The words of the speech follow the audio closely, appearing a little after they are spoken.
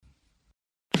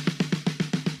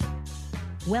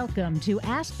Welcome to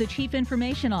Ask the Chief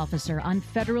Information Officer on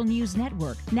Federal News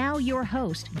Network. Now your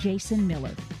host, Jason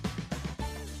Miller.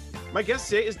 My guest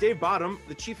today is Dave Bottum,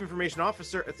 the Chief Information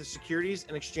Officer at the Securities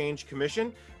and Exchange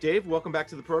Commission. Dave, welcome back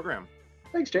to the program.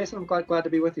 Thanks, Jason. I'm glad to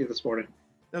be with you this morning.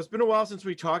 Now, it's been a while since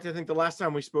we talked. I think the last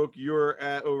time we spoke, you were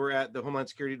over at the Homeland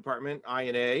Security Department,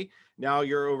 INA. Now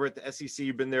you're over at the SEC.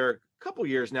 You've been there a couple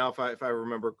years now, if I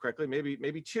remember correctly,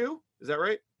 maybe two. Is that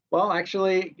right? Well,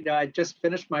 actually, I just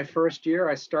finished my first year.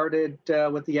 I started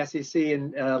with the SEC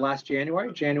in last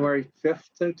January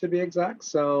 5th to be exact.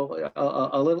 So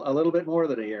a little bit more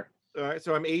than a year. All right.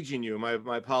 So I'm aging you. My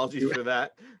apologies for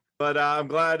that. But I'm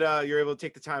glad you're able to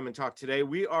take the time and talk today.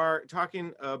 We are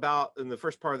talking about, in the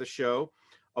first part of the show,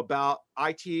 about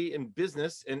IT and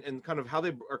business and kind of how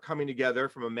they are coming together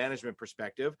from a management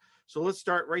perspective. So let's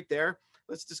start right there.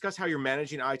 Let's discuss how you're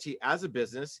managing IT as a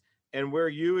business and where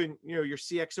you and your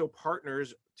CXO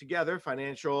partners together,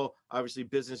 financial, obviously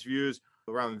business views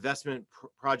around investment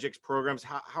projects, programs.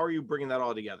 How are you bringing that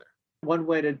all together? One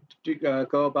way to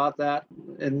go about that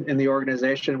in the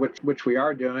organization, which we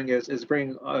are doing, is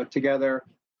bring together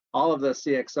all of the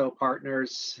CXO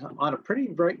partners on a pretty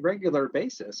regular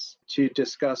basis to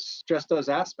discuss just those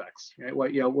aspects. Right?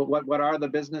 What are the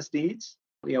business needs?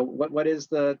 What is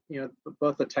the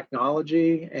both the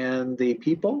technology and the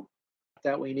people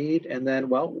that we need, and then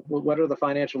what are the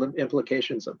financial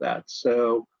implications of that?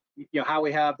 So how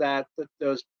we have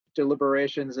those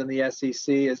deliberations in the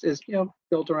SEC is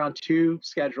built around two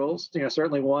schedules.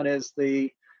 Certainly one is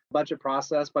the budget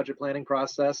planning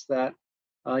process that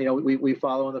we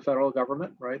follow in the federal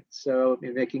government, right? So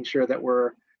making sure that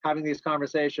we're having these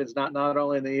conversations not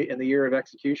only in the year of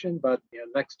execution, but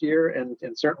next year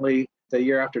and certainly the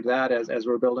year after that as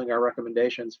we're building our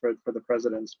recommendations for the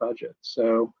president's budget.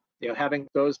 So having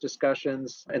those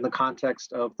discussions in the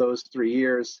context of those 3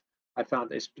 years, I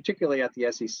found is particularly at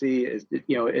the SEC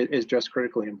is just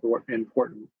critically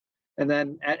important. And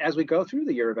then as we go through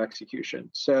the year of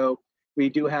execution, so we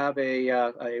do have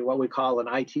a what we call an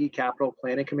IT capital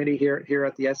planning committee here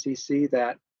at the SEC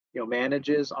that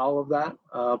manages all of that,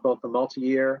 both the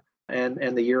multi-year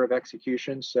and the year of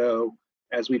execution. So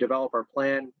as we develop our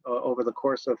plan over the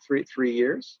course of three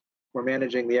years, we're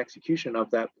managing the execution of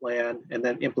that plan and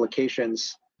then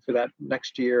implications for that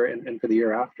next year and for the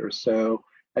year after. So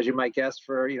as you might guess,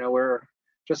 we're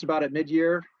just about at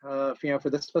mid-year, for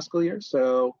this fiscal year.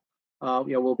 So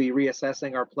we'll be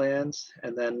reassessing our plans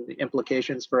and then the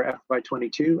implications for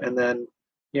FY22, and then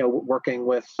working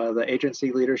with the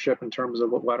agency leadership in terms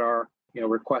of what our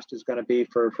request is going to be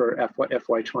for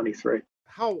FY23.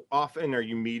 How often are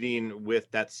you meeting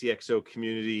with that CXO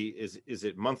community? Is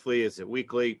it monthly? Is it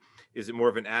weekly? Is it more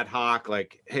of an ad hoc,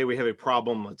 like, hey, we have a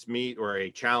problem, let's meet, or a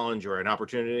challenge or an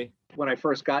opportunity? When I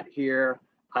first got here,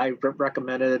 I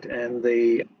recommended, and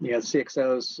the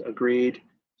CXOs agreed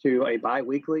to a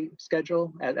bi-weekly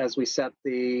schedule as we set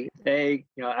I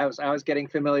was getting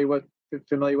familiar with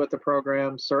the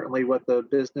program, certainly with the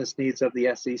business needs of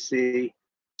the SEC.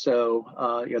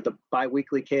 So the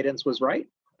bi-weekly cadence was right.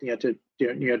 To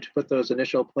put those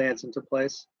initial plans into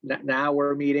place. Now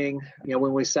we're meeting.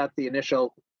 When we set the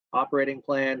initial operating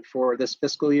plan for this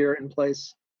fiscal year in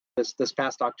place, this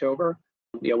past October,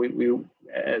 we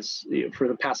for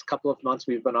the past couple of months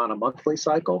we've been on a monthly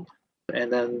cycle,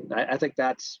 and then I think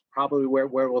that's probably where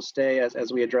we'll stay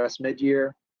as we address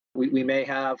mid-year. We may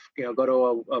have go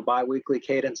to a bi-weekly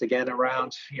cadence again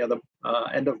around the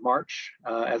end of March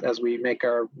as we make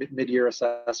our mid-year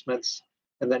assessments,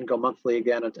 and then go monthly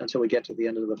again until we get to the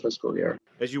end of the fiscal year.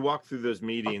 As you walk through those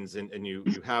meetings and you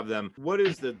have them, what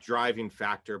is the driving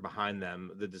factor behind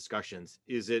them, the discussions?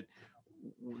 Is it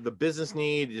the business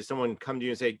need? Does someone come to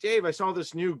you and say, Dave, I saw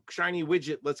this new shiny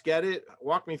widget, let's get it?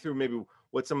 Walk me through maybe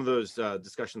what some of those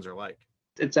discussions are like.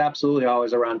 It's absolutely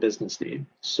always around business need.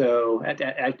 So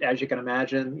as you can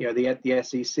imagine, the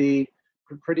SEC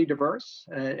pretty diverse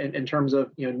in terms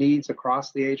of needs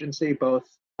across the agency, both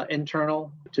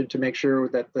internal to make sure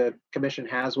that the commission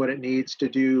has what it needs to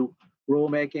do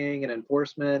rulemaking and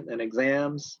enforcement and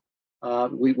exams.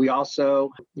 We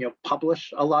also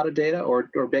publish a lot of data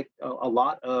or make a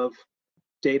lot of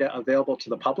data available to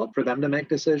the public for them to make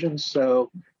decisions. So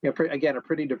again, a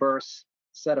pretty diverse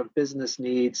set of business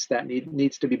needs that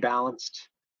needs to be balanced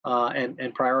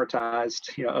and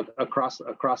prioritized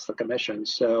across the commission.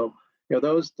 So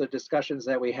the discussions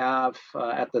that we have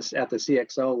at the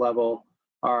CXO level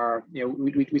are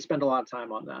we spend a lot of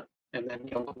time on that, and then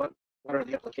what are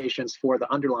the implications for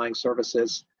the underlying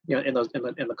services in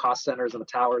the cost centers and the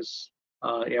towers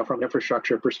from an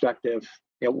infrastructure perspective.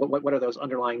 What are those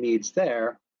underlying needs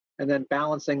there, and then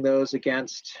balancing those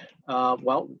against,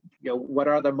 what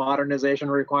are the modernization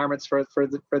requirements for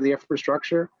the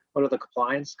infrastructure? What are the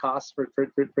compliance costs for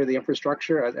the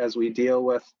infrastructure as we deal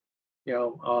with,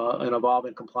 an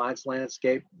evolving compliance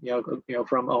landscape,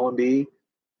 from OMB.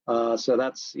 So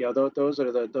that's, those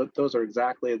are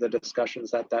exactly the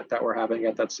discussions that we're having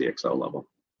at that CXO level.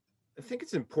 I think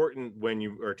it's important when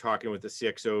you are talking with the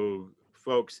CXO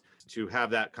folks to have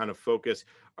that kind of focus.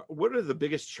 What are the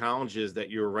biggest challenges that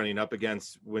you're running up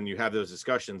against when you have those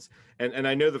discussions? And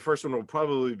I know the first one will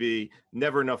probably be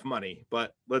never enough money,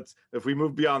 but if we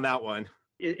move beyond that one.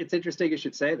 It's interesting you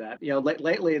should say that.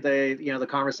 Lately the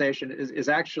conversation is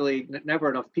actually never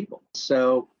enough people.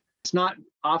 So it's not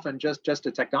often just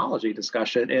a technology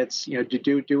discussion. It's,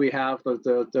 do we have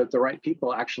the right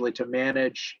people actually to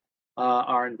manage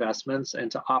our investments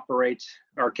and to operate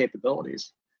our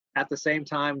capabilities at the same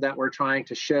time that we're trying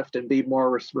to shift and be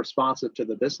more responsive to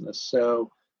the business. So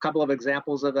a couple of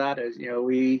examples of that is,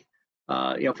 we,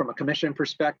 from a commission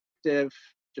perspective,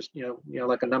 just,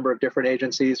 like a number of different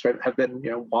agencies have been,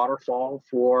 waterfall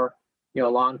for, a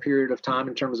long period of time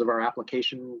in terms of our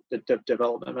application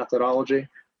development methodology.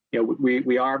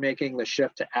 We are making the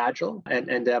shift to Agile and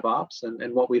DevOps.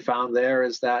 And what we found there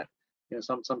is that,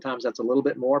 sometimes that's a little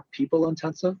bit more people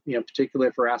intensive, particularly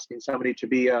if we're asking somebody to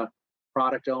be a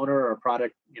product owner or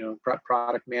product,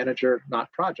 product manager,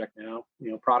 not project now,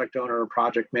 product owner or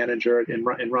project manager and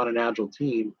run an Agile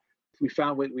team. We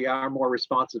found we are more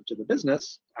responsive to the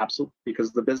business, absolutely,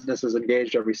 because the business is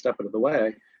engaged every step of the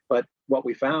way. But what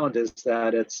we found is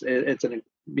that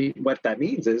what that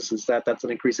means is that that's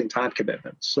an increasing time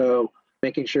commitment. So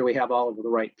making sure we have all of the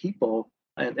right people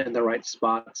and the right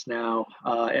spots now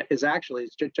is actually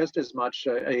just as much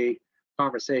a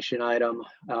conversation item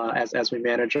as we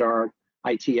manage our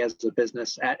IT as a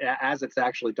business, as it's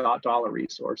actually dollar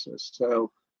resources.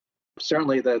 So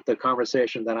certainly the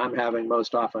conversation that I'm having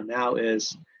most often now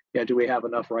is, do we have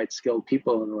enough right skilled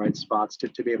people in the right spots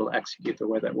to be able to execute the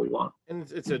way that we want? And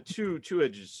it's a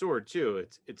two-edged sword too.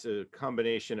 It's a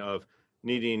combination of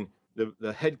needing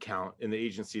the head count in the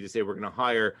agency to say we're going to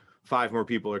hire 5 more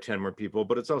people or 10 more people,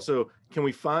 but it's also, can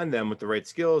we find them with the right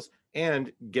skills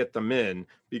and get them in?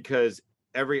 Because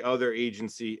every other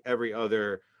agency, every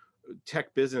other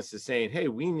tech business is saying, hey,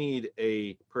 we need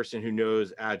a person who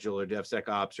knows Agile or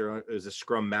DevSecOps or is a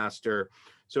Scrum Master.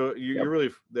 So you're really,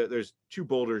 there's 2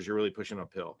 boulders you're really pushing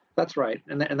uphill. That's right,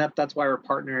 and that's why we're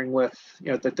partnering with,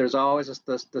 that there's always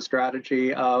the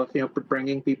strategy of,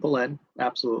 bringing people in,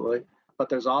 absolutely, but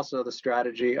there's also the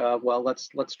strategy of, well, let's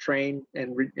train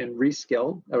and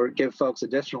reskill or give folks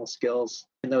additional skills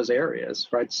in those areas,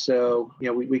 right? So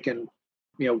we can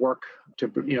work to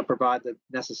provide the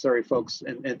necessary folks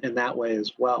in that way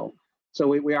as well. So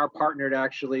we are partnered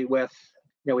actually with,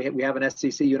 we have an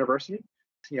SEC university.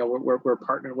 We're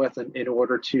partnered with in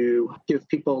order to give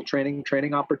people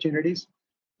training opportunities.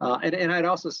 And I'd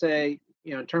also say,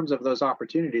 in terms of those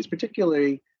opportunities,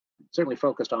 particularly certainly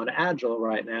focused on Agile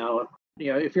right now,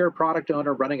 if you're a product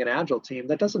owner running an Agile team,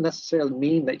 that doesn't necessarily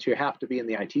mean that you have to be in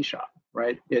the IT shop,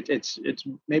 right? It's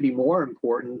maybe more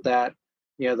important that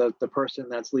the person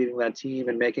that's leading that team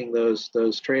and making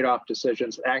those trade-off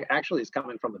decisions actually is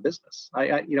coming from the business.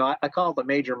 I call it the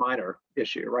major minor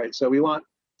issue, right? So we want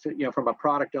to, from a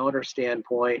product owner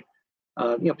standpoint,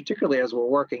 particularly as we're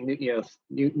working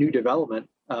new development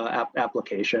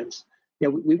applications,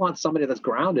 we want somebody that's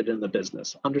grounded in the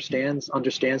business, understands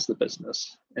the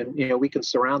business, and we can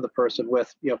surround the person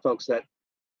with folks that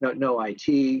know IT.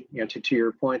 To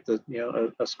your point,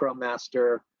 a Scrum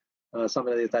Master,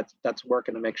 somebody that's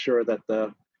working to make sure that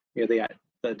the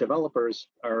developers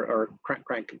are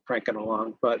cranking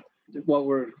along. But what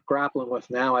we're grappling with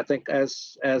now, I think,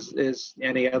 as is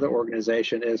any other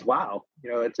organization, is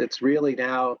it's really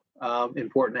now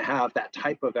important to have that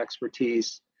type of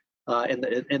expertise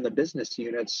in the business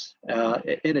units,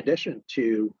 in addition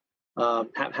to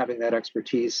having that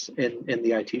expertise in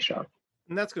the IT shop.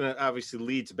 And that's going to obviously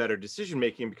lead to better decision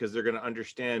making because they're going to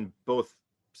understand both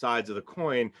sides of the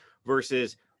coin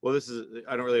versus, well,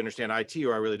 I don't really understand IT,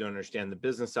 or I really don't understand the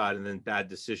business side, and then bad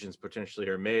decisions potentially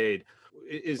are made.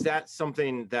 Is that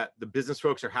something that the business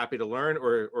folks are happy to learn,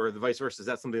 or the vice versa? Is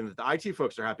that something that the IT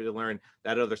folks are happy to learn,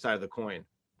 that other side of the coin?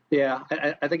 Yeah,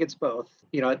 I think it's both.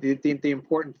 The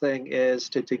important thing is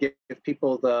to give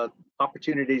people the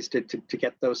opportunities to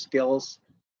get those skills,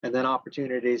 and then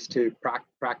opportunities to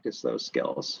practice those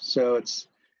skills. So it's,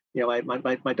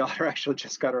 my daughter actually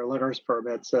just got her learner's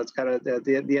permit, so it's kind of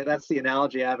that's the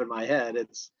analogy I have in my head.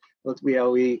 It's we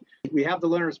have the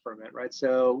learner's permit, right?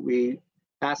 So we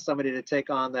ask somebody to take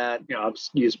on that. I'll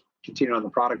just continue on the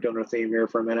product owner theme here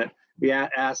for a minute.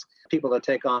 ask people to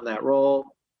take on that role.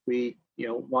 We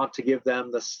want to give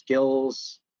them the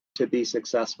skills to be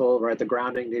successful, right? The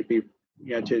grounding to be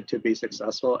to be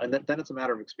successful, and then it's a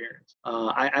matter of experience.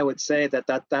 I would say that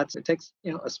it takes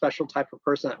a special type of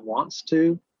person that wants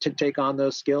to take on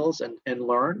those skills and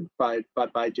learn by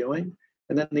doing.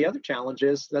 And then the other challenge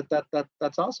is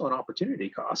that's also an opportunity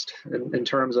cost in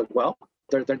terms of, well,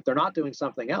 they're not doing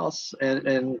something else,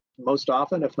 and most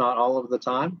often, if not all of the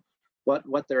time,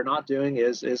 what they're not doing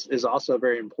is also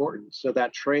very important. So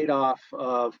that trade-off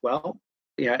of, well,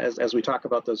 as we talk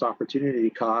about those opportunity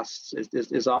costs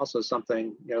is also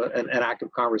something, an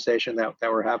active conversation that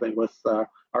we're having with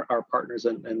our partners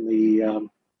in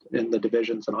the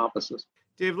divisions and offices.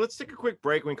 Dave, let's take a quick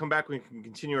break. When we come back, we can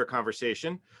continue our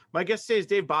conversation. My guest today is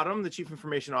Dave Bottum, the Chief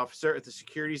Information Officer at the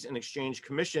Securities and Exchange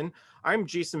Commission. I'm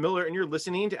Jason Miller, and you're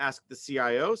listening to Ask the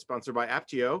CIO, sponsored by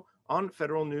Aptio on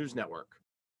Federal News Network.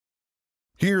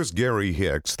 Here's Gary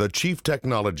Hicks, the Chief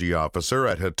Technology Officer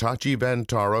at Hitachi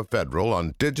Vantara Federal,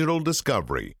 on digital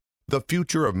discovery, the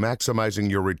future of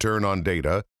maximizing your return on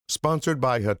data, sponsored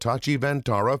by Hitachi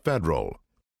Vantara Federal.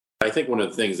 I think one of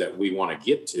the things that we want to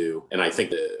get to, and I think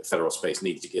the federal space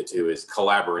needs to get to, is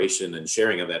collaboration and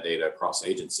sharing of that data across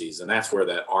agencies. And that's where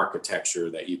that architecture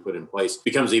that you put in place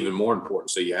becomes even more important,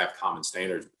 so you have common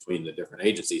standards between the different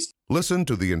agencies. Listen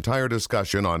to the entire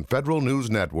discussion on Federal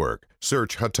News Network.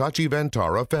 Search Hitachi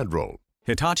Vantara Federal.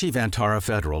 Hitachi Vantara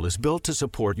Federal is built to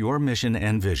support your mission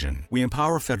and vision. We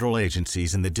empower federal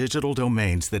agencies in the digital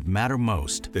domains that matter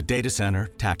most: the data center,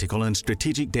 tactical and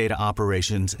strategic data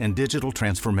operations, and digital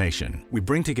transformation. We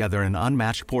bring together an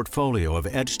unmatched portfolio of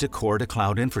edge-to-core to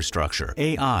cloud infrastructure,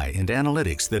 AI, and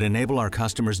analytics that enable our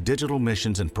customers' digital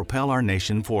missions and propel our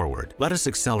nation forward. Let us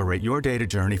accelerate your data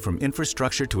journey from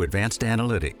infrastructure to advanced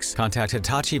analytics. Contact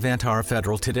Hitachi Vantara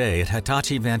Federal today at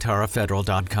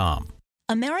hitachivantara.federal.com.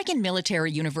 American Military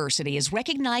University is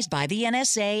recognized by the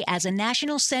NSA as a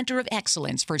National Center of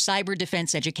Excellence for Cyber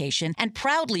Defense Education and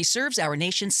proudly serves our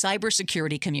nation's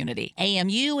cybersecurity community.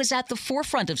 AMU is at the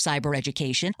forefront of cyber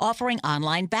education, offering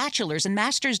online bachelor's and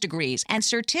master's degrees and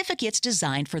certificates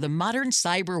designed for the modern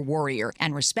cyber warrior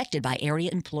and respected by area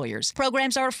employers.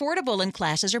 Programs are affordable and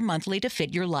classes are monthly to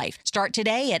fit your life. Start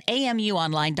today at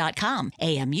amuonline.com.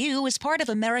 AMU is part of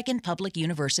American Public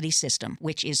University System,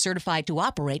 which is certified to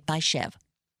operate by Chev.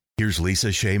 Here's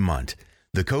Lisa Shea Munt,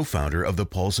 the co-founder of the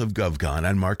Pulse of GovCon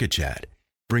and MarketChat,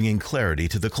 bringing clarity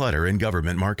to the clutter in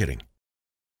government marketing.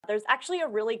 There's actually a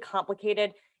really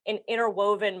complicated and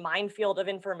interwoven minefield of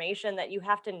information that you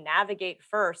have to navigate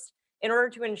first in order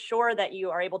to ensure that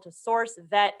you are able to source,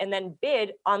 vet, and then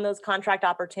bid on those contract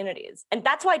opportunities. And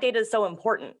that's why data is so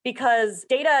important, because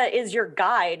data is your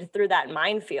guide through that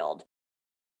minefield.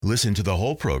 Listen to the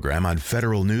whole program on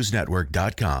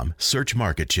federalnewsnetwork.com. Search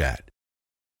MarketChat.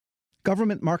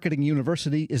 Government Marketing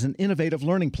University is an innovative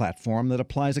learning platform that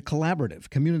applies a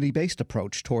collaborative, community-based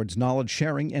approach towards knowledge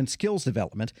sharing and skills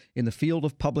development in the field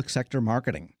of public sector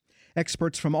marketing.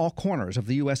 Experts from all corners of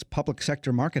the U.S. public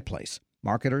sector marketplace,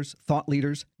 marketers, thought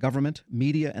leaders, government,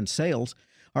 media, and sales,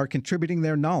 are contributing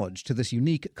their knowledge to this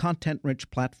unique, content-rich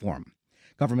platform.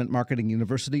 Government Marketing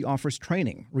University offers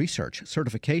training, research,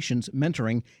 certifications,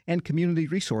 mentoring, and community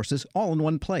resources all in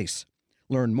one place.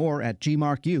 Learn more at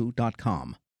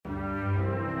gmarku.com.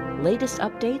 Latest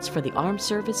updates for the armed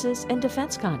services and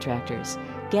defense contractors.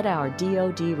 Get our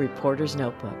DoD Reporter's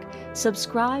Notebook.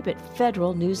 Subscribe at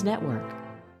Federal News Network.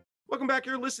 Welcome back.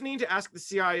 You're listening to Ask the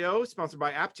CIO, sponsored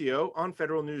by Aptio on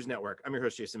Federal News Network. I'm your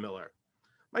host, Jason Miller.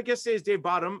 My guest today is Dave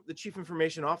Bottum, the Chief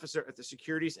Information Officer at the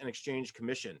Securities and Exchange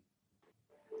Commission.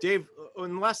 Dave,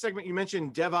 in the last segment, you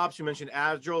mentioned DevOps, you mentioned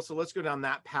Agile, so let's go down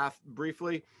that path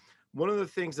briefly. One of the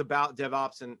things about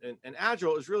DevOps and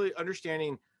Agile is really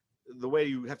understanding the way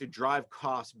you have to drive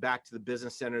costs back to the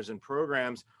business centers and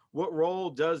programs. What role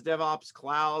does DevOps,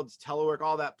 clouds, telework,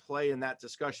 all that play in that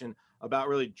discussion about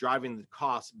really driving the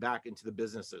costs back into the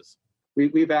businesses?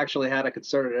 We've actually had a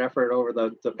concerted effort over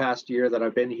the past year that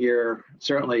I've been here.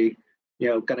 Certainly,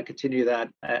 going to continue that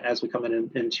as we come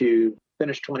into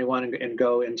finish 21 and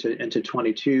go into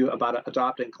 22 about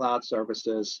adopting cloud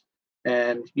services.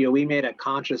 And we made a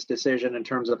conscious decision in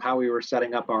terms of how we were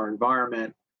setting up our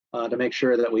environment to make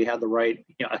sure that we had the right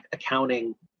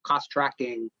accounting, cost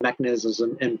tracking mechanisms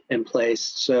in place.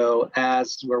 So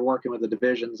as we're working with the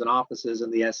divisions and offices in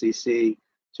the SEC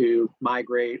to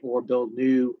migrate or build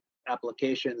new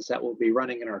applications that will be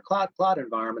running in our cloud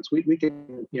environments, we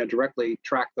can directly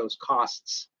track those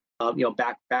costs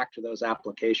back to those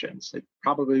applications. It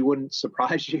probably wouldn't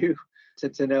surprise you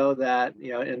to know that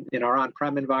in our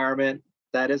on-prem environment,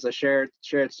 that is a shared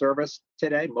service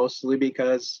today, mostly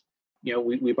because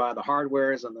we buy the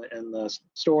hardwares and the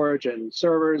storage and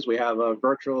servers. We have a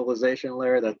virtualization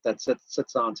layer that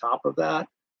sits on top of that.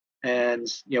 And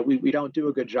we don't do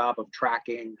a good job of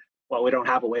tracking. Well, we don't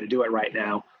have a way to do it right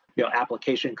now.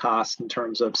 Application costs in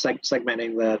terms of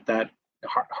segmenting that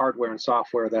hardware and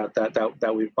software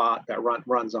that we've bought that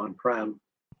runs on-prem.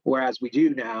 Whereas we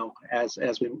do now as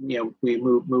we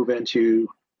move into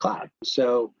cloud.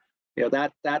 So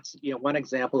that's one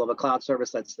example of a cloud service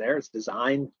that's there. It's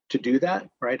designed to do that,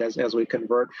 right? As we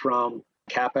convert from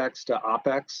CapEx to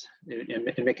OpEx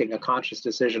and making a conscious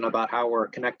decision about how we're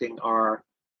connecting our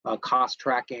cost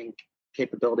tracking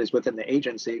capabilities within the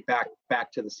agency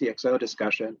back to the CXO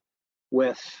discussion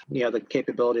with the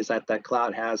capabilities that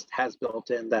cloud has built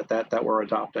in that we're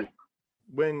adopting.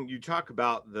 When you talk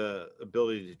about the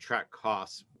ability to track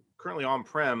costs currently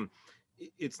on-prem,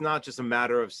 it's not just a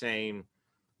matter of saying,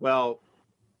 well,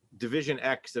 Division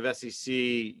X of SEC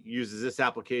uses this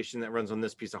application that runs on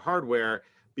this piece of hardware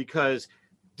because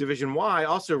Division Y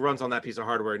also runs on that piece of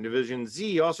hardware, and Division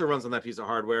Z also runs on that piece of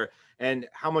hardware. And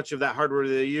how much of that hardware do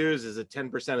they use? Is it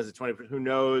 10%? Is it 20%? Who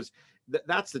knows?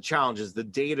 That's the challenge, is the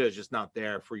data is just not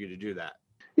there for you to do that.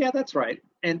 Yeah, that's right.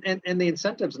 And the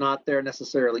incentive's not there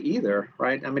necessarily either,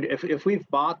 right? I mean, if we've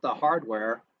bought the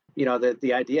hardware,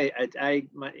 the idea,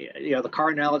 the car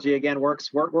analogy again works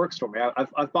for me. If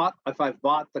I've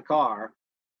bought the car,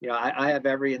 I have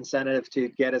every incentive to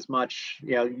get as much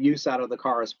use out of the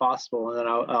car as possible, and then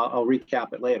I'll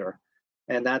recap it later.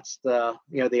 And that's the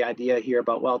idea here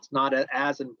about, well, it's not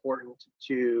as important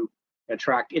to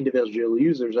track individual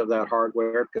users of that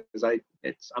hardware because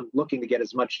I'm looking to get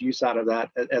as much use out of that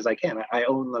as I can. I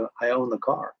own the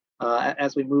car.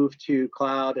 As we move to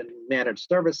cloud and managed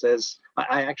services,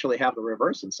 I actually have the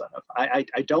reverse incentive. I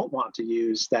don't want to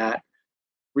use that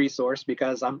resource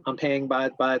because I'm paying by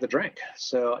the drink.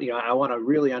 So I want to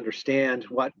really understand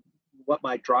what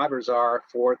my drivers are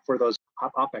for those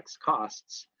OpEx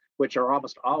costs, which are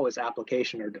almost always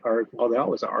application or they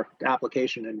always are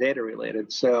application and data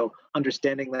related. So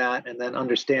understanding that, and then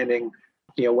understanding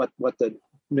what the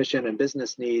mission and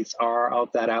business needs are of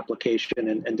that application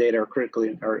and data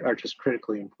are just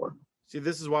critically important. See,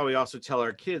 this is why we also tell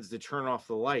our kids to turn off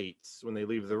the lights when they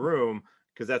leave the room,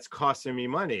 because that's costing me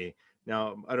money.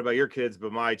 Now, I don't know about your kids,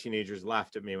 but my teenagers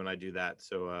laughed at me when I do that.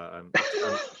 So I'm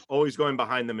always going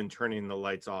behind them and turning the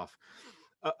lights off.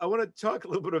 I want to talk a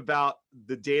little bit about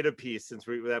the data piece, since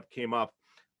that came up.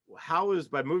 How is,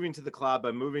 by moving to the cloud,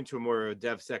 by moving to a more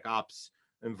DevSecOps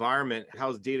environment,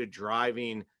 how's data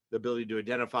driving the ability to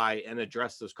identify and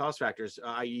address those cost factors,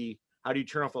 i.e., how do you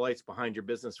turn off the lights behind your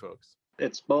business folks?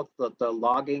 It's both the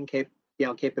logging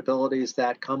capabilities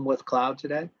that come with cloud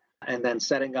today, and then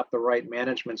setting up the right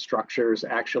management structures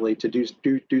actually to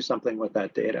do something with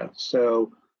that data.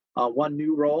 So one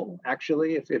new role,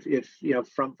 actually, if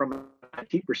from an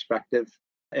IT perspective,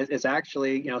 is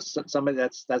actually somebody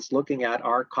that's looking at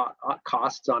our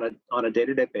costs on a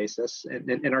day-to-day basis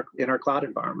in our cloud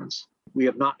environments. We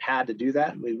have not had to do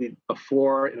that. We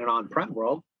before in an on-prem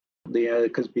world,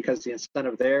 because the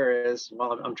incentive there is,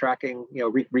 well, I'm tracking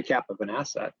recap of an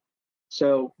asset.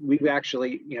 So we've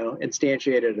actually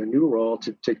instantiated a new role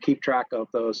to keep track of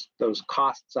those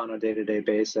costs on a day-to-day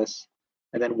basis,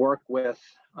 and then work with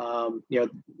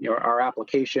our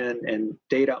application and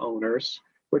data owners,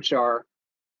 which are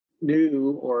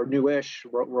new or newish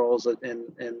roles in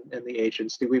the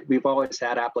agency. We've always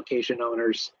had application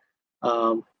owners,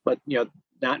 but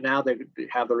now they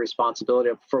have the responsibility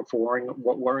for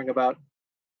worrying about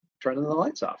turning the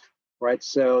lights off, right?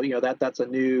 So that's a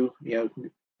new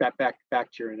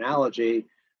back to your analogy.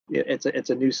 It's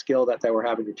a new skill that we're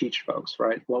having to teach folks,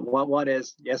 right? One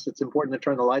is, yes, it's important to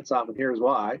turn the lights off, and here's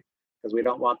why, because we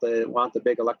don't want the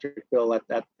big electric bill at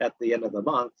the end of the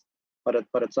month. But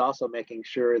it's also making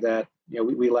sure that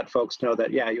we let folks know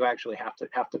that you actually have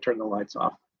to turn the lights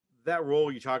off. That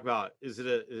role you talk about, does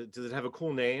it have a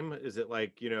cool name? Is it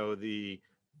like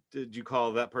did you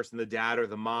call that person the dad or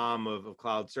the mom of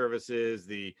cloud services,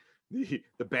 the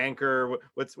banker?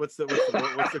 What's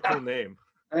the cool name?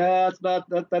 It's not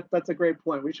that's a great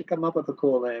point. We should come up with a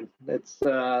cool name. It's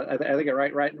I think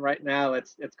right now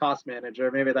it's cost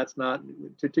manager. Maybe that's not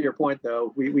to your point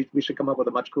though. We should come up with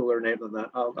a much cooler name than that.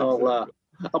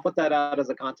 I'll put that out as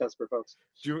a contest for folks.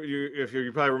 If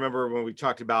you probably remember when we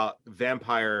talked about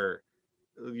vampire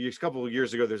a couple of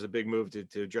years ago, there's a big move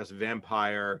to address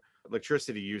vampire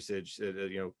electricity usage.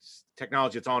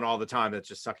 Technology that's on all the time that's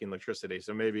just sucking electricity.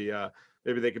 So maybe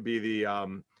they could be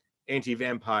the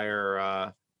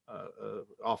anti-vampire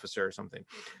officer or something.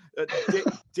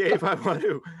 Dave, I want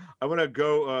to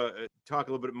go talk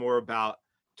a little bit more about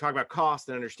talking about cost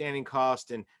and understanding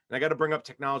cost. And I got to bring up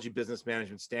technology business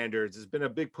management standards. There's been a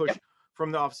big push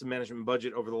from the Office of Management and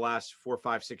Budget over the last 4,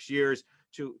 5, 6 years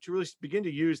to really begin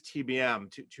to use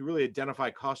TBM to really identify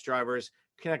cost drivers,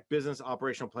 connect business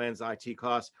operational plans, IT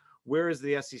costs. Where is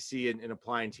the SEC in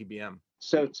applying TBM?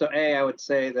 So I would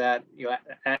say that,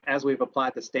 as we've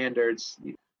applied the standards,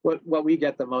 what we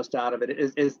get the most out of it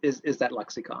is that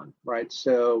lexicon, right?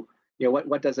 So,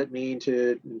 what does it mean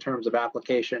in terms of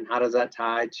application? How does that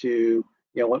tie to,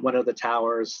 what are the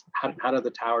towers? How do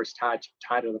the towers tie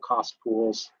to the cost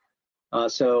pools?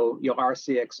 So, our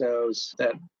CXOs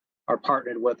that are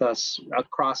partnered with us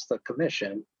across the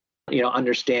commission,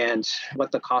 understand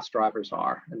what the cost drivers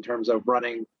are in terms of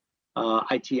running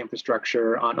IT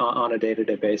infrastructure on a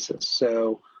day-to-day basis.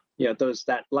 So,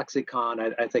 that lexicon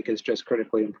I think is just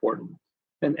critically important.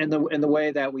 And the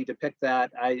way that we depict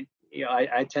that, I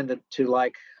tend to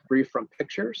like brief from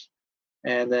pictures,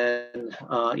 and then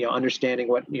understanding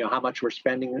what how much we're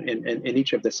spending in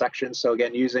each of the sections. So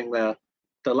again, using the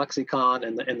lexicon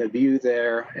and the view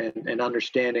there, and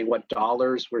understanding what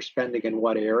dollars we're spending in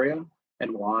what area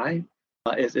and why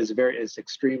is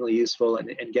extremely useful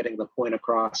in getting the point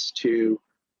across to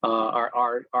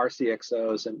our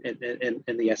CXOs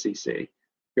and the SEC.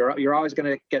 You're always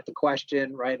going to get the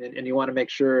question, right? And you want to make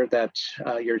sure that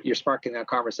you're sparking that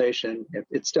conversation.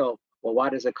 It's still, well, why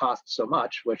does it cost so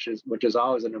much? Which is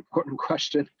always an important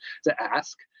question to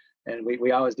ask. And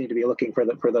we always need to be looking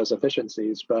for those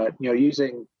efficiencies. But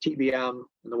using TBM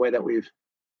in the way that we've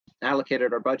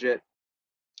allocated our budget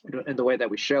and the way that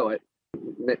we show it,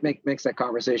 makes that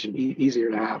conversation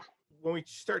easier to have. When we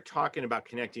start talking about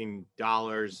connecting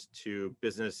dollars to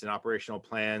business and operational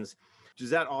plans, does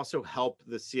that also help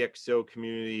the CXO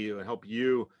community and help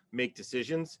you make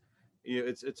decisions?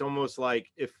 It's almost like,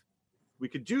 if we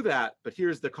could do that, but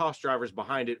here's the cost drivers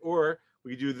behind it, or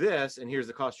we could do this and here's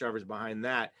the cost drivers behind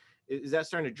that. Is that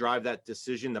starting to drive that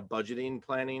decision, the budgeting,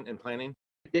 planning?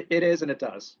 It is, and it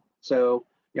does. So,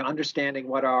 understanding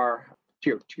what are,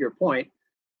 to your point,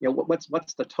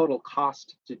 what's the total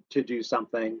cost to do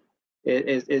something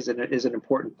is an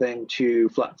important thing to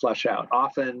flush out.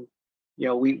 Often,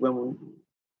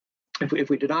 if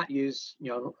we do not use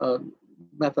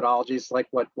methodologies like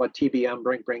what TBM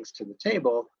brings to the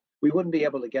table, we wouldn't be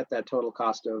able to get that total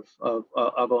cost of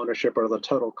ownership, or the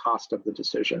total cost of the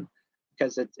decision,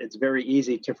 because it's very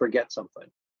easy to forget something.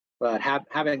 But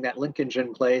having that linkage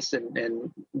in place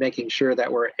and making sure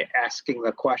that we're asking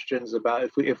the questions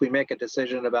about if we make a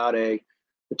decision about a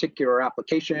particular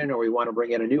application, or we want to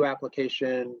bring in a new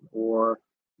application, or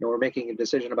we're making a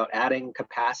decision about adding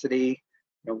capacity.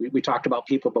 We talked about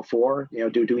people before.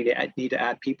 Do we need to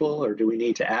add people, or do we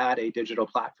need to add a digital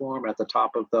platform at the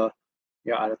top of the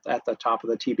at the top of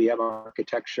the TBM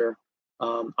architecture?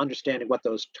 Understanding what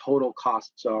those total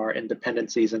costs are and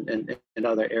dependencies in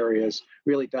other areas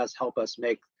really does help us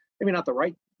make, maybe not the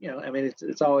right,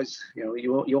 it's always,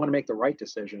 you want to make the right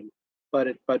decision, but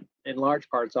in large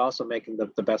part, it's also making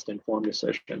the best informed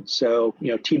decision. So,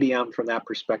 TBM from that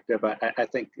perspective, I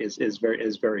think is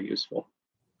very useful.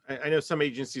 I know some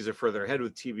agencies are further ahead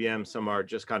with TBM. Some are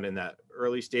just kind of in that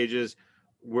early stages.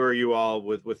 Where are you all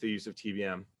with the use of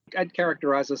TBM? I'd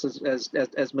characterize this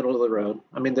as middle of the road.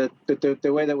 I mean,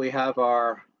 the way that we have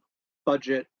our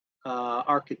budget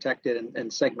architected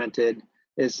and segmented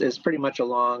is pretty much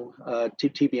along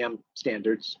TBM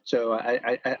standards. So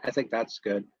I think that's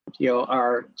good.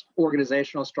 Our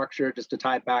organizational structure, just to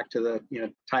tie back to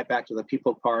the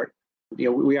people part,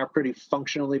 we are pretty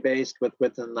functionally based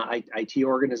within the IT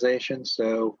organization.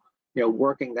 So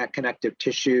working that connective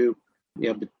tissue,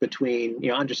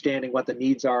 between understanding what the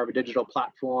needs are of a digital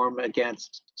platform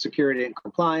against security and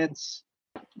compliance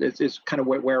is kind of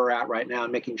where we're at right now,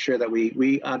 and making sure that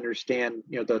we understand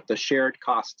the shared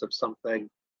costs of something,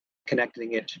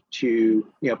 connecting it to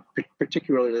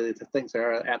particularly the things that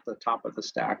are at the top of the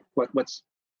stack. What's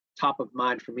top of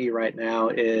mind for me right now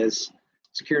is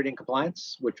security and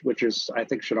compliance, which is, I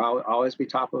think, should always be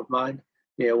top of mind.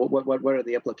 What are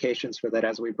the implications for that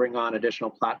as we bring on additional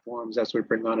platforms, as we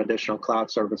bring on additional cloud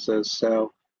services?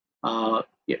 So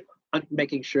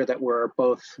making sure that we're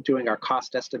both doing our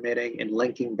cost estimating and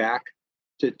linking back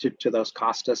to those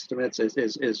cost estimates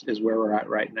is where we're at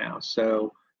right now.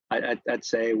 So I'd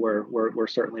say we're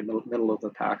certainly middle of the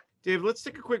pack. Dave, let's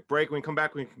take a quick break. When we come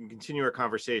back, we can continue our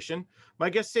conversation.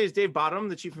 My guest today is Dave Bottum,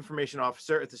 the Chief Information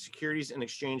Officer at the Securities and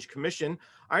Exchange Commission.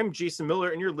 I'm Jason Miller,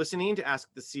 and you're listening to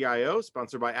Ask the CIO,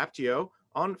 sponsored by Aptio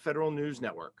on Federal News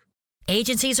Network.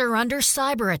 Agencies are under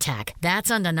cyber attack.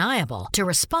 That's undeniable. To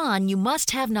respond, you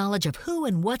must have knowledge of who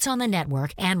and what's on the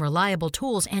network and reliable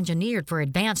tools engineered for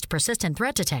advanced persistent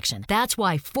threat detection. That's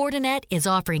why Fortinet is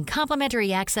offering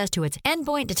complimentary access to its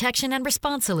endpoint detection and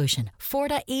response solution,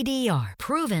 FortiEDR,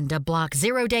 proven to block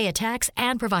zero-day attacks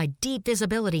and provide deep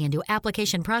visibility into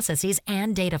application processes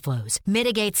and data flows.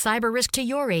 Mitigate cyber risk to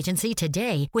your agency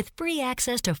today with free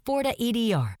access to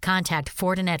FortiEDR. Contact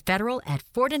Fortinet Federal at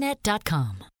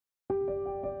Fortinet.com.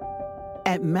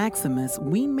 At Maximus,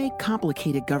 we make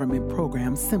complicated government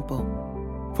programs simple.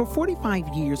 For 45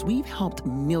 years, we've helped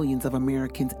millions of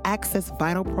Americans access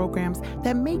vital programs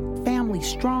that make families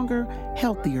stronger,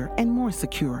 healthier, and more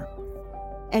secure.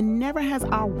 And never has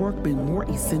our work been more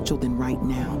essential than right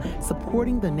now,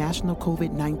 supporting the national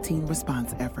COVID-19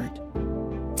 response effort.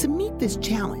 To meet this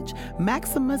challenge,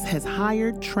 Maximus has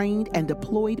hired, trained, and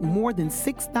deployed more than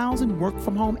 6,000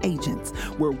 work-from-home agents.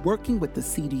 We're working with the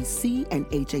CDC and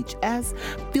HHS,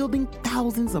 fielding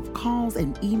thousands of calls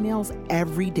and emails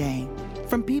every day.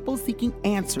 From people seeking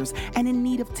answers and in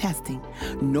need of testing,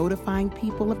 notifying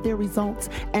people of their results,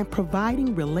 and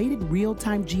providing related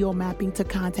real-time geomapping to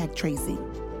contact tracing.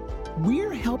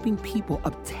 We're helping people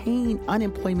obtain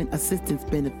unemployment assistance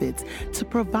benefits to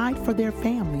provide for their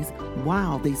families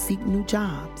while they seek new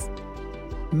jobs.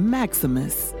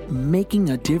 Maximus, making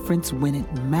a difference when it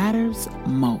matters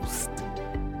most.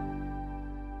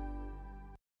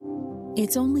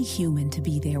 It's only human to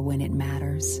be there when it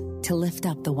matters, to lift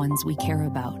up the ones we care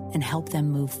about and help them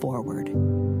move forward.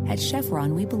 At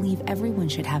Chevron, we believe everyone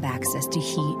should have access to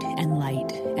heat and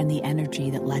light and the energy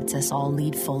that lets us all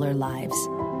lead fuller lives.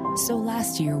 So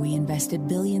last year, we invested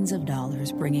billions of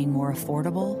dollars bringing more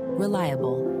affordable,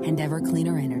 reliable, and ever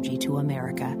cleaner energy to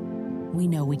America. We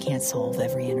know we can't solve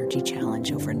every energy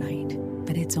challenge overnight,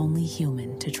 but it's only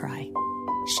human to try.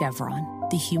 Chevron,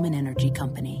 the human energy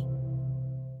company.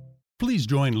 Please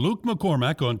join Luke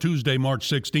McCormack on Tuesday, March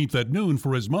 16th at noon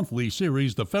for his monthly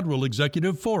series, The Federal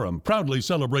Executive Forum, proudly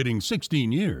celebrating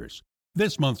 16 years.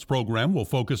 This month's program will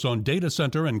focus on data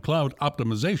center and cloud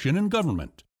optimization in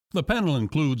government. The panel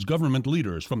includes government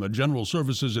leaders from the General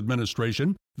Services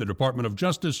Administration, the Department of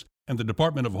Justice, and the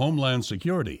Department of Homeland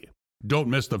Security. Don't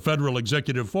miss the Federal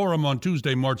Executive Forum on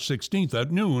Tuesday, March 16th at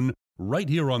noon, right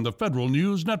here on the Federal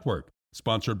News Network,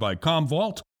 sponsored by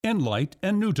Commvault, Enlight,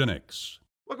 and Nutanix.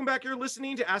 Welcome back. You're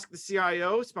listening to Ask the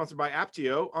CIO, sponsored by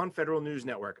Aptio on Federal News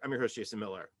Network. I'm your host, Jason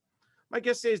Miller. My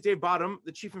guest today is Dave Bottum,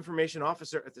 the Chief Information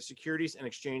Officer at the Securities and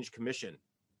Exchange Commission.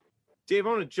 Dave, I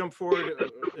want to jump forward.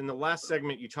 In the last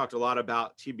segment, you talked a lot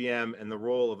about TBM and the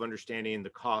role of understanding the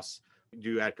costs.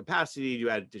 Do you add capacity? Do you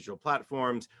add digital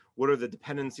platforms? What are the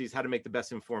dependencies? How to make the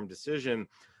best informed decision?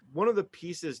 One of the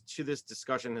pieces to this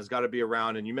discussion has got to be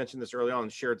around, and you mentioned this early on,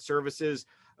 shared services,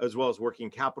 as well as working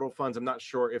capital funds. I'm not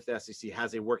sure if the SEC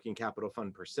has a working capital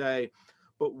fund per se,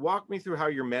 but walk me through how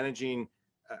you're managing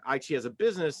IT as a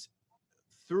business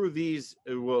through these,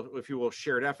 if you will,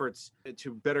 shared efforts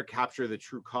to better capture the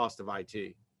true cost of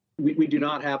IT. We do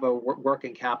not have a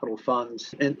working capital fund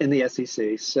in the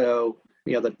SEC. So,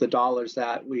 the dollars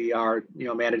that we are,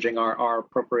 managing are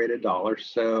appropriated dollars.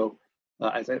 So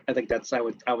I think that's, I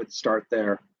would start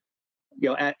there.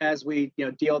 As we,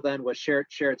 deal then with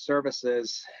shared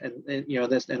services, and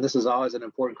this is always an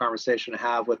important conversation to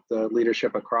have with the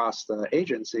leadership across the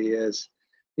agency is,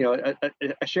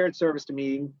 a shared service to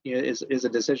me is a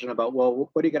decision about, well,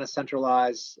 what are you going to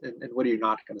centralize and what are you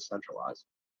not going to centralize?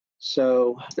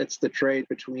 So it's the trade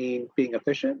between being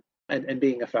efficient and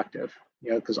being effective,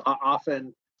 because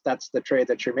often that's the trade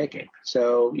that you're making.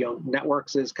 So,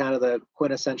 networks is kind of the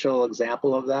quintessential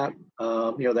example of that.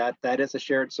 That is a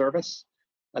shared service.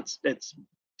 It's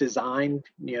designed,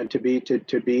 to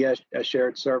be a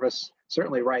shared service.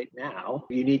 Certainly right now,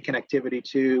 you need connectivity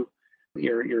to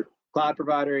your cloud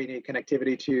provider, you need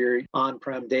connectivity to your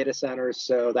on-prem data centers.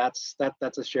 So that's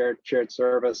a shared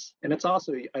service. And it's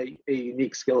also a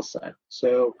unique skill set.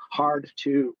 So hard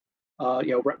to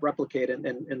replicate in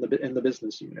the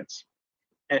business units.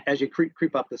 As you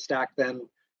creep up the stack, then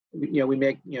we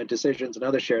make decisions and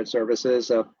other shared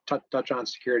services. Touch on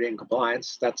security and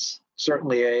compliance. That's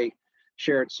certainly a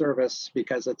shared service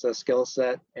because it's a skill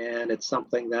set and it's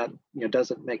something that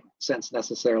doesn't make sense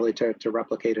necessarily to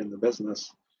replicate in the business.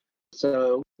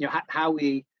 So how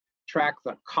we track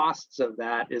the costs of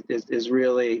that is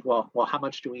really well how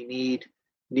much do we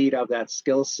need of that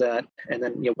skill set, and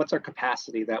then what's our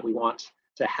capacity that we want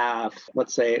to have,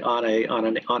 let's say on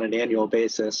an annual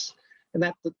basis, and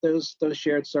that those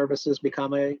shared services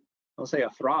become I'll say a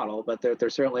throttle, but they're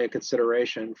certainly a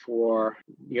consideration for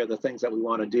the things that we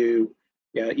want to do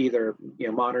either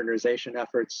modernization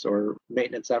efforts or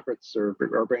maintenance efforts or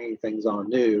bringing things on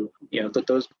new,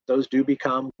 that those do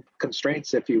become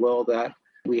constraints, if you will, that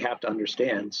we have to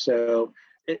understand. So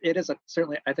it is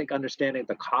certainly, I think, understanding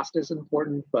the cost is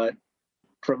important, but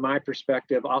from my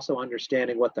perspective, also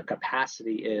understanding what the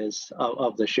capacity is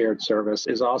of the shared service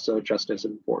is also just as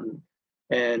important.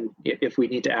 And if we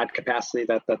need to add capacity,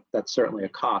 that's certainly a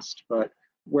cost. But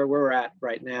where we're at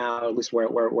right now, at least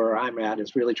where I'm at,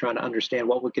 is really trying to understand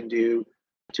what we can do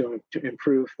to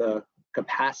improve the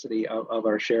capacity of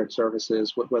our shared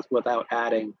services without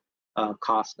adding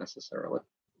cost necessarily.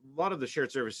 A lot of the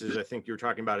shared services I think you're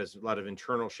talking about is a lot of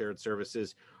internal shared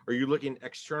services. Are you looking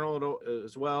external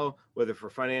as well, whether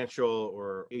for financial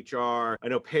or HR? I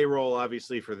know payroll,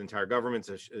 obviously, for the entire government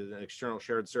is an external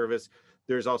shared service.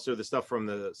 There's also the stuff from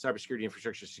the Cybersecurity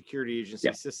Infrastructure Security Agency.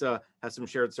 Yeah. CISA has some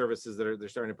shared services that they're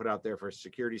starting to put out there for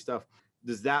security stuff.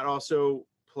 Does that also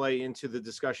play into the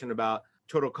discussion about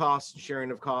total cost, sharing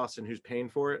of costs, and who's paying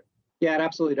for it? Yeah, it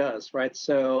absolutely does, right?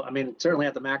 So, I mean, certainly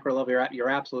at the macro level, you're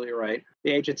absolutely right.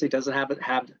 The agency does not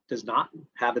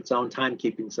have its own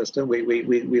timekeeping system.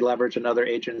 We leverage another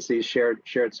agency's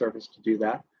shared service to do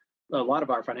that. A lot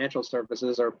of our financial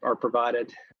services are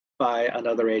provided by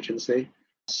another agency.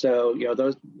 So,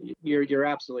 those you're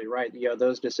absolutely right.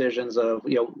 Those decisions of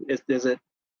does it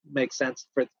make sense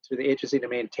for the agency to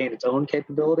maintain its own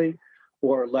capability,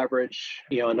 or leverage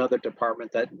another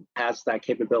department that has that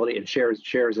capability and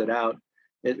shares it out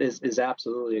is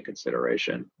absolutely a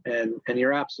consideration. And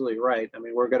you're absolutely right. I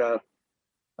mean, we're gonna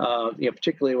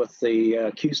particularly with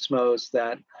the QSMOs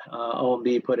that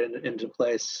OMB put into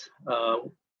place,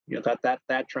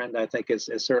 that trend I think is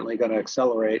certainly going to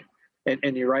accelerate.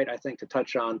 And you're right, I think, to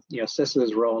touch on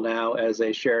CISA's role now as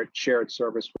a shared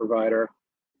service provider,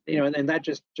 and that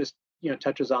just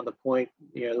touches on the point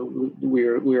we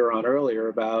were on earlier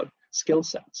about skill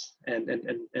sets, and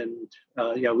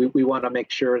we want to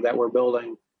make sure that we're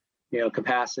building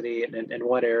capacity in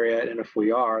one area, and if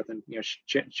we are, then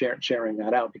sharing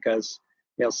that out, because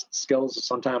skills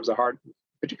sometimes are hard,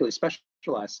 particularly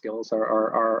specialized skills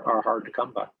are hard to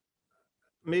come by.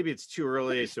 Maybe it's too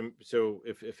early, so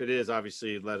if it is,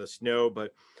 obviously let us know,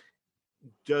 but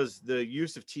does the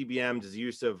use of TBM, does the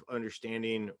use of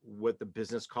understanding what the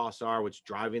business costs are, what's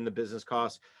driving the business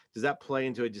costs, does that play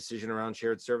into a decision around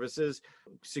shared services?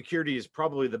 Security is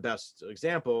probably the best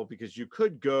example, because you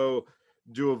could go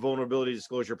do a vulnerability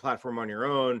disclosure platform on your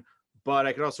own, but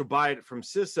I could also buy it from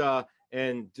CISA.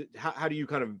 And how do you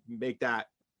kind of make that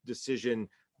decision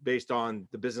based on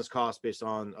the business costs, based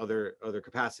on other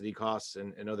capacity costs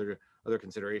and other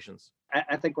considerations?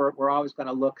 I think we're always going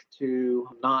to look to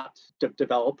not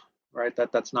develop, right?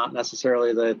 That's not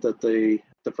necessarily the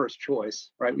first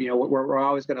choice, right? We're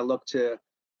always going to look to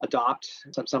adopt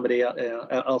somebody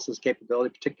else's capability,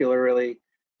 particularly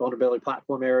vulnerability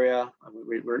platform area. I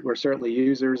mean, we're certainly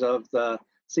users of the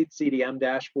CDM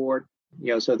dashboard,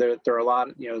 so there are a lot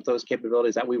of those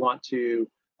capabilities that we want to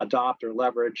adopt or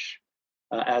leverage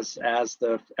as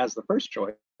the first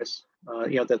choice.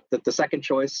 The second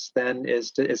choice then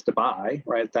is to buy,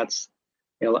 right? That's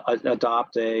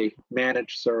adopt a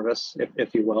managed service,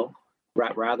 if you will,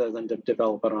 rather than to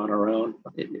develop it on our own.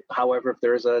 However, if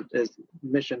there's a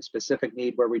mission specific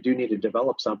need where we do need to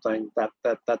develop something,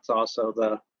 that's also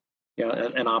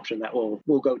an option that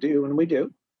we'll go do, and we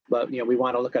do. But we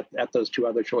want to look at those two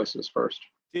other choices first.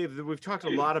 Dave, we've talked a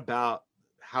lot about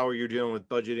how you're dealing with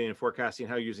budgeting and forecasting,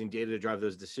 how you're using data to drive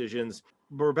those decisions.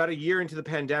 We're about a year into the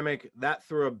pandemic. That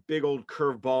threw a big old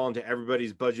curveball into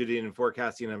everybody's budgeting and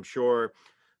forecasting, I'm sure.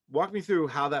 Walk me through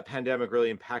how that pandemic really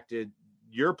impacted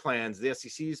your plans, the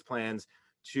SEC's plans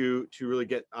to really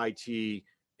get IT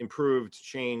improved,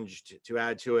 changed, to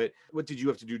add to it. What did you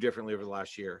have to do differently over the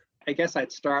last year? I guess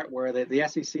I'd start where the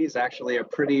SEC is actually a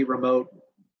pretty remote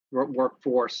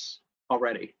workforce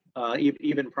already.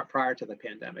 Even prior to the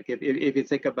pandemic. If you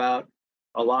think about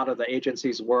a lot of the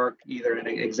agency's work, either in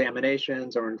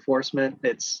examinations or enforcement,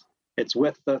 it's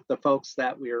with the folks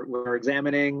that we're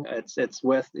examining. It's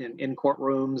with in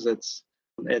courtrooms.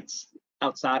 It's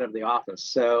outside of the office.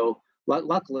 So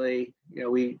luckily,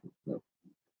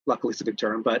 luckily is a good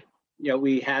term, but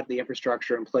we had the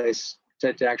infrastructure in place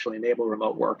to actually enable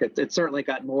remote work. It certainly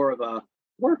got more of a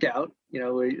workout,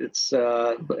 it's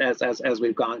as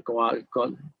we've gone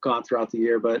throughout the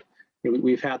year, but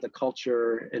we've had the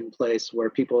culture in place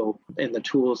where people and the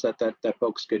tools that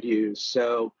folks could use.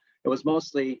 So it was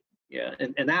mostly,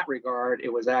 in that regard,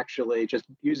 it was actually just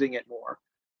using it more,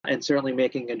 and certainly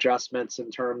making adjustments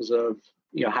in terms of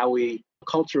how we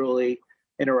culturally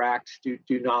interact,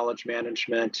 do knowledge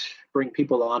management, bring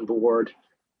people on board.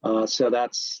 So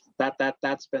that's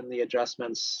been the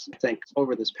adjustments, I think,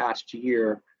 over this past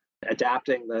year,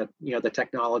 adapting the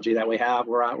technology that we have.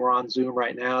 We're on Zoom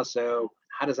right now, so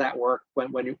how does that work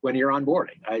when you're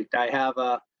onboarding? I have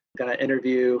going to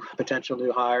interview a potential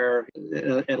new hire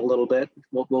in a little bit.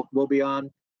 We'll be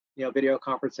on video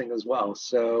conferencing as well.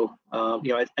 So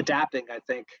adapting, I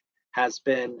think, has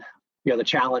been the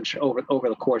challenge over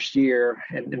the course year,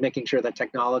 and making sure that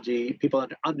people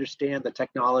understand the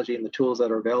technology and the tools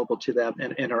that are available to them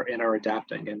and are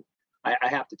adapting. And I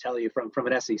have to tell you, from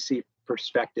an SEC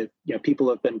perspective, people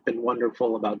have been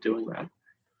wonderful about doing that.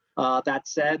 That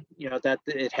said, that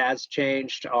it has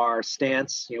changed our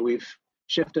stance. We've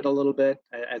shifted a little bit,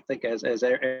 I think, as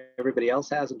everybody else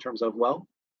has, in terms of,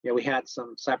 we had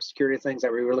some cybersecurity things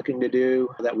that we were looking to do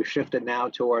that we've shifted now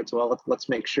towards, let's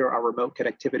make sure our remote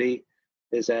connectivity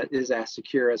is as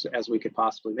secure as we could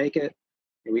possibly make it.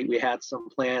 We had some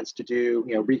plans to do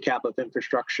recap of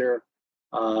infrastructure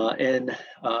in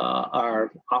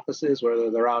our offices, whether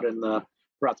they're out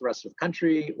throughout the rest of the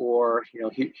country or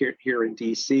here in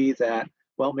DC, that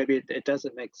maybe it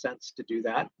doesn't make sense to do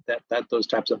that those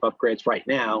types of upgrades right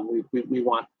now. We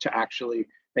want to actually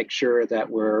make sure that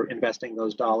we're investing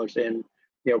those dollars in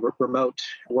remote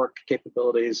work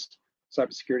capabilities,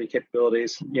 cybersecurity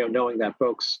capabilities, knowing that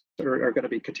folks are going to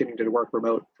be continuing to work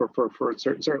remote for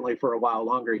certainly for a while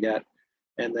longer yet.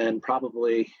 And then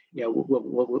probably,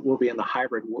 we'll be in the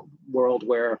hybrid world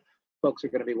where folks are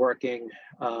going to be working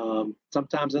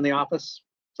sometimes in the office,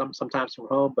 sometimes from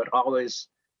home, but always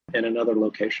in another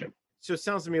location. So it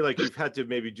sounds to me like you've had to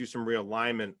maybe do some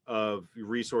realignment of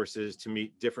resources to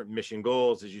meet different mission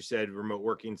goals, as you said, remote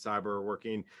working, cyber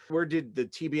working. Where did the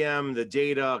TBM, the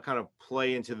data, kind of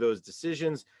play into those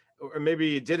decisions? Or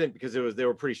maybe it didn't, because they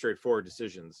were pretty straightforward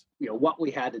decisions. What we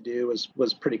had to do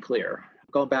was pretty clear.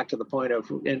 Going back to the point of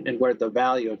and where the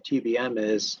value of TBM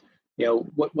is,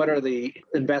 what are the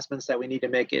investments that we need to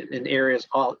make it in areas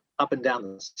all up and down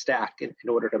the stack in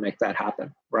order to make that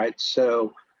happen, right?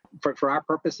 So for our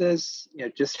purposes,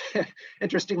 just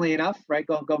interestingly enough, right,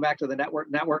 going back to the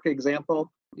network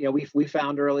example, we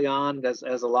found early on, as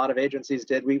a lot of agencies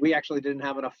did, we actually didn't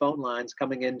have enough phone lines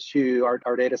coming into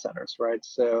our data centers, right?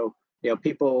 So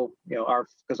people,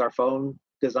 because our phone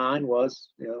design was,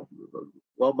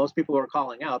 most people were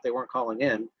calling out, they weren't calling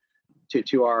in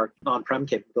to our on-prem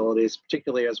capabilities,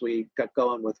 particularly as we got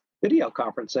going with video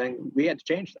conferencing. We had to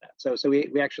change that. So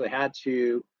we actually had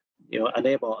to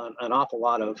enable an awful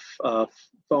lot of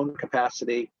phone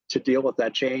capacity to deal with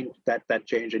that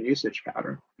change in usage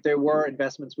pattern. There were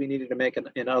investments we needed to make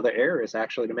in other areas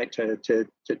actually to make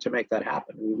that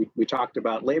happen. We talked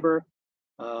about labor.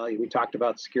 We talked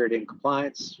about security and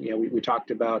compliance. We talked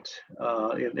about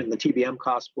in the TBM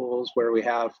cost pools where we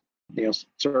have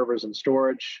servers and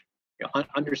storage.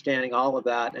 Understanding all of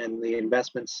that and the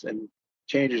investments and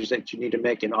changes that you need to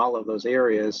make in all of those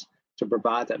areas to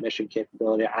provide that mission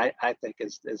capability, I think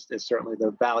is certainly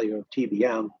the value of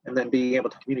TBM, and then being able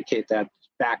to communicate that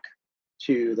back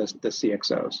to the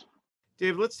CXOs.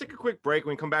 Dave, let's take a quick break.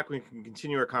 When we come back, we can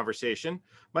continue our conversation.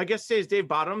 My guest today is Dave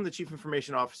Bottum, the Chief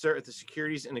Information Officer at the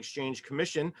Securities and Exchange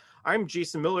Commission. I'm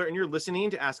Jason Miller, and you're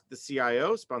listening to Ask the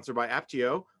CIO, sponsored by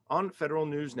Aptio on Federal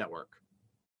News Network.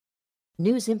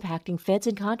 News impacting feds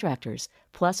and contractors,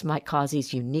 plus Mike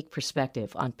Causey's unique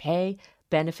perspective on pay,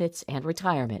 benefits, and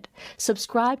retirement.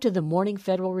 Subscribe to the Morning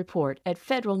Federal Report at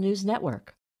Federal News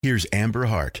Network. Here's Amber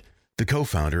Hart, the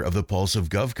co-founder of the Pulse of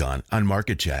GovCon on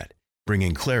Market Chat,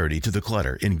 bringing clarity to the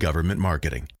clutter in government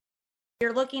marketing.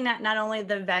 You're looking at not only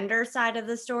the vendor side of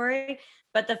the story,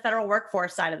 but the federal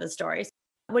workforce side of the story.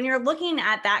 When you're looking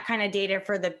at that kind of data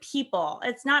for the people,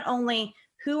 it's not only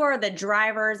who are the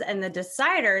drivers and the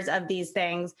deciders of these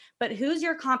things, but who's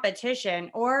your competition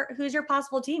or who's your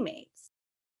possible teammates.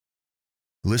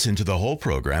 Listen to the whole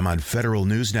program on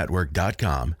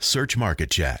federalnewsnetwork.com. Search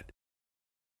Market Chat.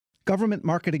 Government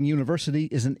Marketing University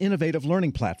is an innovative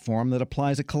learning platform that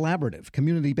applies a collaborative,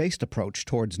 community-based approach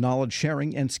towards knowledge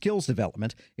sharing and skills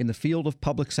development in the field of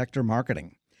public sector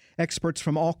marketing. Experts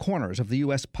from all corners of the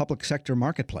U.S. public sector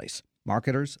marketplace,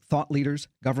 marketers, thought leaders,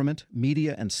 government,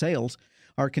 media, and sales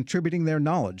are contributing their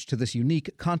knowledge to this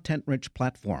unique, content-rich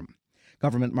platform.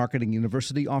 Government Marketing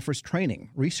University offers training,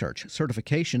 research,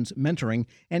 certifications, mentoring,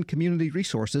 and community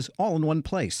resources all in one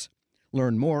place.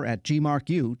 Learn more at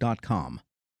gmarku.com.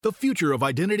 The future of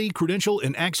identity, credential,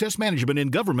 and access management in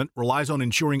government relies on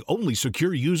ensuring only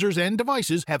secure users and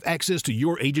devices have access to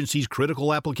your agency's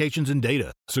critical applications and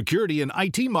data. Security and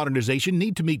IT modernization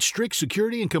need to meet strict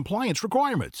security and compliance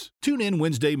requirements. Tune in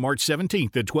Wednesday, March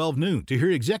 17th at 12 noon to hear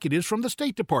executives from the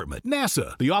State Department,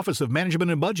 NASA, the Office of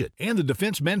Management and Budget, and the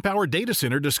Defense Manpower Data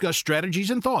Center discuss strategies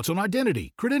and thoughts on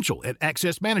identity, credential, and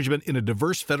access management in a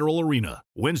diverse federal arena.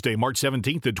 Wednesday, March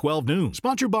 17th at 12 noon.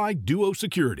 Sponsored by Duo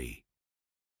Security.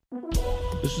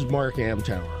 This is Mark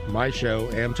Amtower. My show,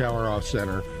 Amtower Off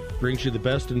Center, brings you the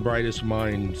best and brightest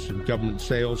minds in government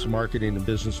sales, marketing, and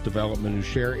business development who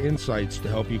share insights to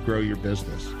help you grow your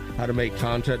business. How to make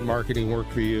content marketing work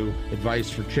for you, advice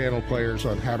for channel players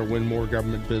on how to win more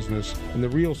government business, and the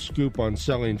real scoop on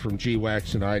selling from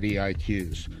GWACs and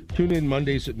IDIQs. Tune in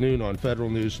Mondays at noon on Federal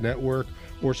News Network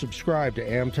or subscribe to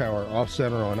Amtower Off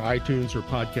Center on iTunes or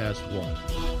Podcast One.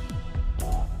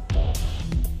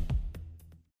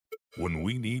 When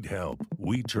we need help,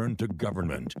 we turn to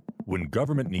government. When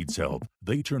government needs help,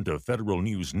 they turn to Federal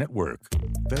News Network.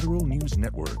 Federal News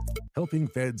Network, helping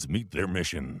feds meet their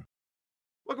mission.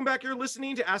 Welcome back. You're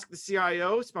listening to Ask the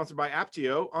CIO, sponsored by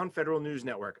Aptio on Federal News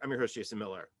Network. I'm your host, Jason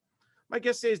Miller. My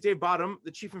guest today is Dave Bottum,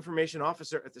 the Chief Information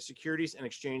Officer at the Securities and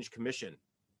Exchange Commission.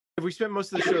 We spent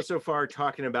most of the show so far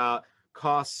talking about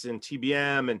costs and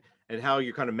TBM and how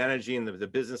you're kind of managing the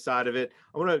business side of it.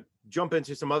 I want to jump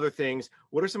into some other things.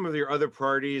 What are some of your other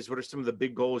priorities? What are some of the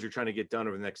big goals you're trying to get done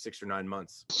over the next 6 or 9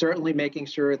 months? Certainly making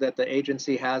sure that the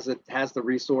agency has the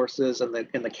resources and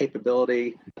the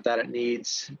capability that it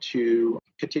needs to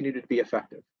continue to be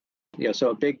effective.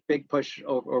 So a big push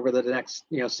over the next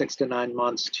 6 to 9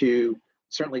 months to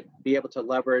certainly be able to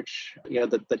leverage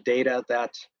the data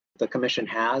that the commission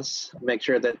has, make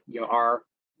sure that our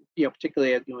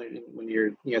particularly when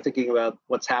you're thinking about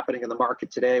what's happening in the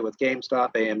market today with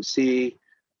GameStop, AMC,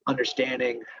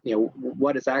 understanding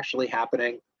what is actually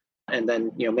happening, and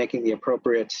then making the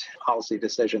appropriate policy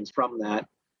decisions from that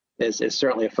is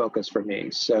certainly a focus for me.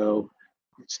 So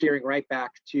steering right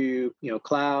back to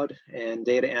cloud and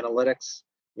data analytics,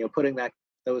 putting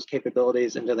those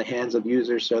capabilities into the hands of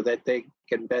users so that they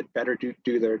can better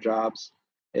do their jobs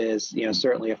is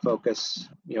certainly a focus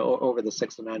over the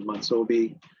 6 to 9 months. So we'll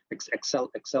be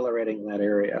accelerating that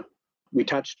area. We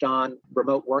touched on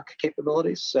remote work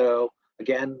capabilities. So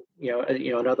again,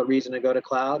 another reason to go to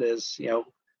cloud is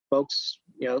folks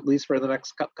at least for the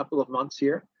next couple of months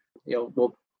here,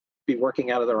 will be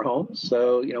working out of their homes.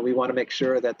 So we want to make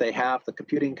sure that they have the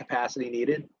computing capacity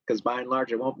needed, because by and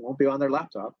large it won't be on their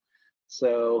laptop.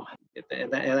 So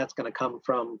and that's going to come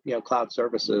from cloud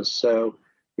services. So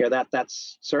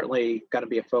that's certainly going to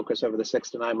be a focus over the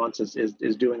 6 to 9 months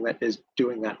is doing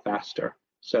that faster.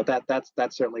 So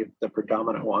that's certainly the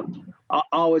predominant one.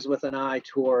 Always with an eye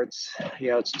towards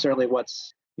it's certainly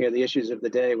what's the issues of the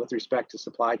day with respect to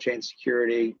supply chain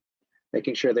security,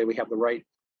 making sure that we have the right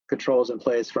controls in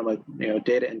place from a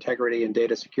data integrity and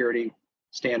data security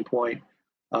standpoint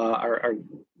are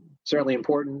certainly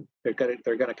important. They're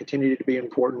going to continue to be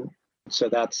important. So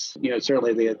that's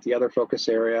certainly the other focus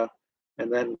area.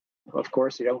 And then, of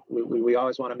course, we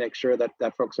always want to make sure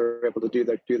that folks are able to do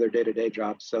their day-to-day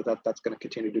jobs. So that's going to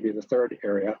continue to be the third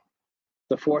area.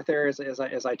 The fourth area,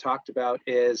 as I talked about,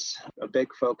 is a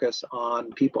big focus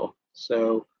on people.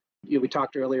 So we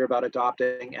talked earlier about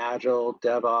adopting Agile,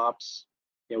 DevOps.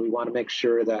 We want to make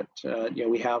sure that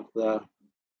we have the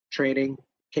training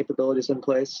capabilities in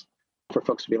place for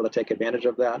folks to be able to take advantage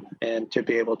of that and to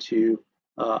be able to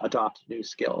adopt new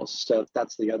skills. So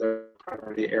that's the other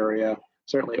priority area,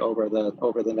 certainly over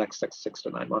the next six to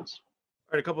 9 months.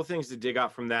 All right, a couple of things to dig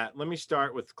out from that. Let me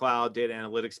start with cloud data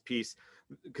analytics piece,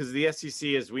 because the SEC,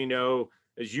 as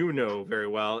you know very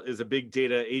well, is a big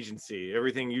data agency.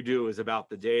 Everything you do is about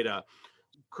the data.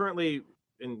 Currently,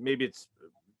 and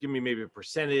give me maybe a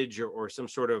percentage or some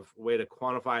sort of way to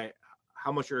quantify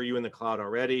how much are you in the cloud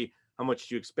already? How much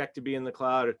do you expect to be in the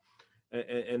cloud?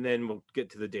 And then we'll get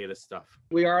to the data stuff.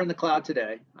 We are in the cloud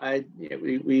today.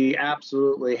 We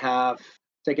absolutely have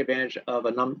taken advantage of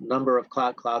a number of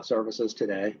cloud services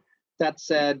today. That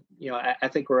said, I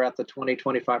think we're at the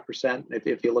 20-25%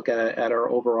 if you look at our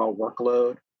overall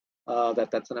workload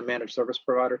that's in a managed service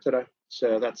provider today.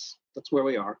 So that's where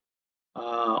we are.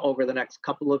 Over the next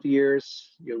couple of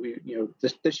years,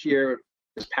 this year,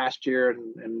 this past year,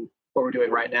 and what we're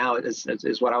doing right now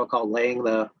is what I would call laying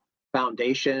the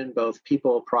foundation, both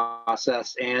people,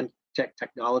 process, and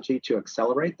technology to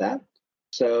accelerate that.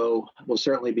 So we'll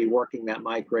certainly be working that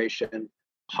migration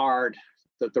hard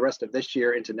the rest of this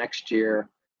year into next year.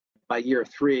 By year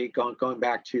 3, going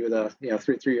back to the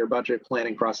 3-year budget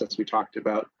planning process we talked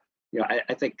about,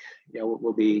 I think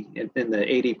we'll be in the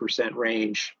 80%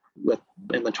 range,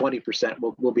 in the 20%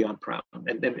 we'll be on-prem.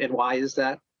 And why is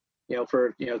that?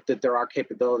 That there are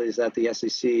capabilities that the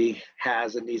SEC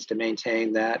has and needs to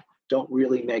maintain that don't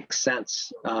really make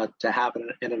sense to have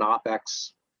in an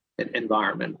OpEx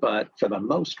environment. But for the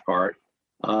most part,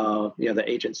 the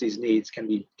agency's needs can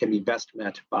be best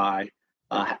met by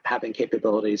having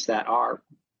capabilities that are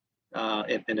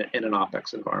in an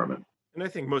OpEx environment. And I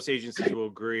think most agencies will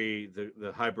agree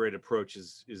the hybrid approach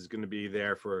is going to be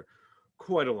there for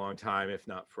quite a long time, if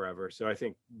not forever. So I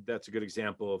think that's a good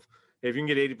example of, hey, if you can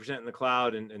get 80% in the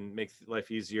cloud and make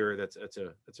life easier, that's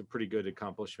a pretty good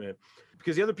accomplishment.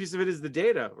 Because the other piece of it is the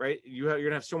data, right? You're going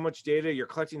to have so much data, you're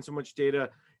collecting so much data,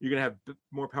 you're going to have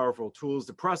more powerful tools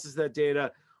to process that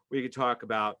data. We could talk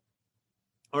about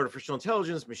artificial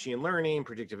intelligence, machine learning,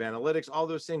 predictive analytics, all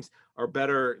those things are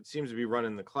better, it seems to be run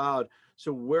in the cloud.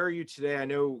 So where are you today? I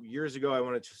know years ago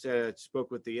I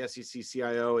spoke with the SEC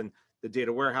CIO, and the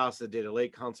data warehouse, the data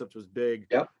lake concept was big.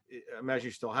 Yep. I imagine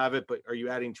you still have it, but are you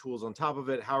adding tools on top of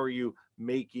it? How are you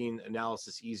making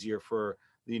analysis easier for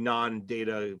the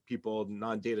non-data people,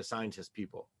 non-data scientist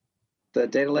people? The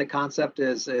data lake concept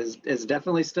is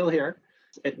definitely still here.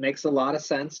 It makes a lot of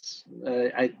sense.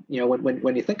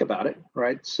 When you think about it,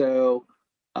 right? So,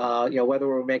 whether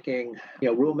we're making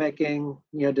rulemaking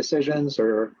decisions,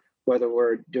 or whether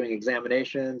we're doing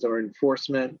examinations or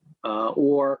enforcement,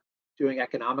 or doing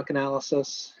economic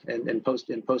analysis and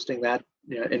posting that,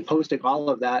 and posting all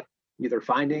of that, either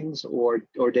findings or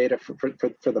data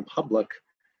for the public,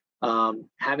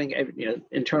 having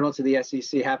internal to the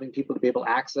SEC, having people to be able to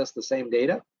access the same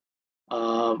data,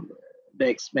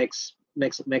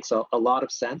 makes a lot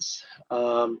of sense.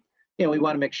 We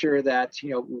want to make sure that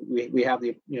we have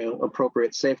the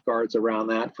appropriate safeguards around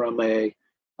that from a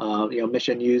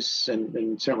mission use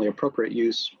and certainly appropriate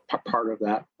use part of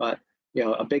that. But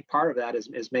a big part of that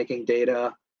is making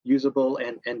data usable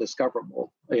and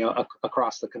discoverable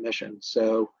across the commission.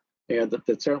 So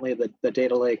certainly the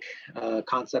data lake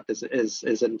concept is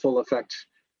in full effect.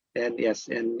 And yes,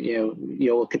 and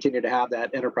you'll continue to have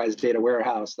that enterprise data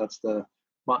warehouse. That's the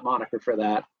moniker for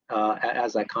that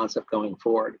as that concept going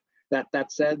forward.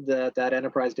 That said, that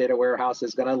enterprise data warehouse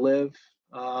is going to live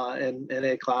in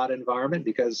a cloud environment,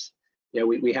 because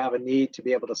we have a need to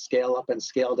be able to scale up and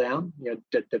scale down,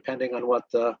 depending on what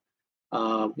the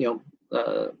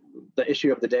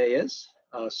issue of the day is.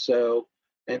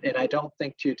 And I don't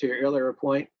think, to your earlier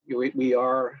point, we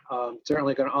are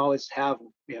certainly going to always have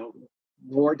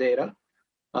more data.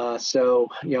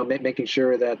 Making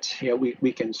sure that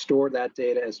we can store that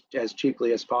data as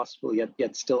cheaply as possible,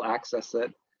 yet still access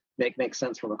it, makes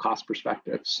sense from a cost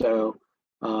perspective. So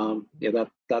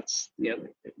that's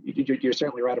you're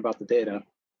certainly right about the data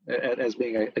as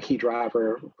being a key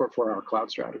driver for our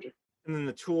cloud strategy. And then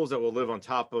the tools that will live on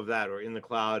top of that or in the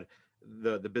cloud,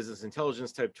 the business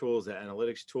intelligence type tools, the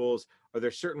analytics tools, are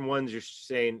there certain ones you're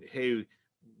saying, hey,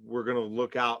 we're going to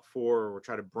look out for, or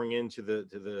try to bring into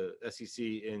the SEC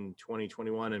in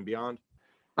 2021 and beyond?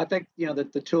 I think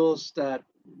the tools that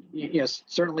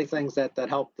certainly things that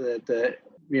help the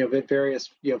various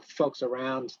folks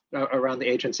around the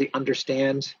agency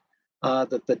understand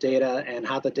the data and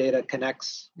how the data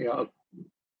connects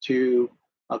to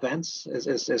events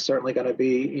is certainly going to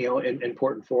be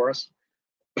important for us.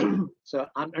 So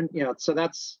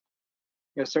that's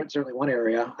certainly one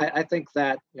area. I think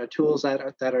that tools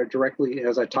that are directly,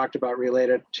 as I talked about,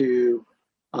 related to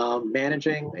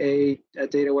managing a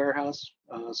data warehouse,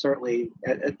 certainly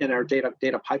in our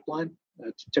data pipeline,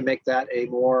 to make that a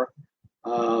more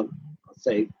let's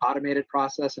say automated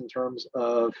process in terms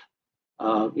of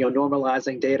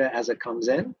normalizing data as it comes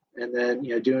in, and then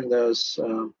doing those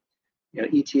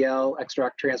ETL,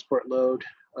 extract, transport, load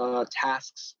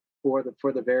tasks for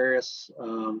the various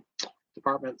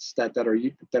departments that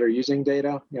are using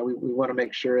data. We want to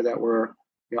make sure that we're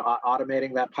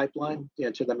automating that pipeline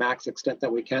to the max extent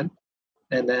that we can,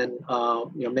 and then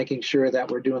making sure that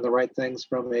we're doing the right things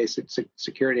from a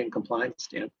security and compliance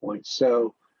standpoint.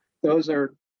 So those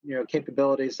are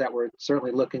capabilities that we're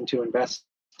certainly looking to invest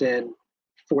in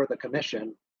for the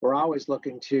commission. We're always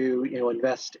looking to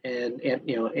invest in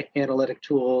analytic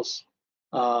tools,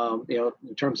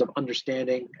 in terms of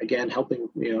understanding, again, helping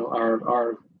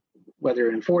our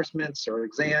whether enforcements or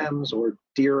exams or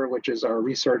DERA, which is our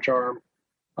research arm,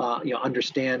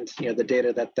 understand the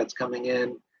data that's coming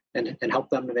in and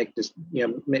help them to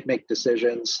make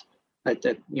decisions.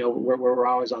 We're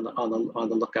always on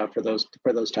the lookout for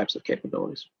those types of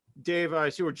capabilities. Dave, I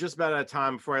see we're just about out of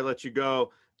time. Before I let you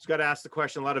go, just got to ask the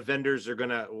question. A lot of vendors are going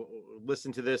to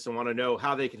listen to this and want to know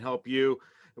how they can help you.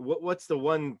 what's the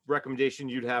one recommendation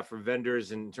you'd have for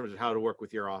vendors in terms of how to work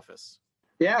with your office?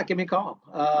 Yeah, give me a call.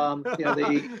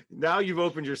 Now you've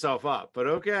opened yourself up, but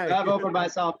okay. I've opened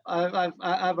myself.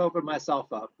 I've opened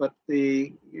myself up, but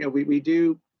we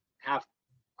do have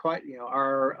quite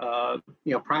our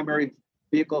primary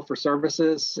vehicle for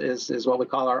services is what we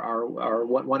call our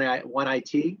one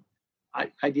IT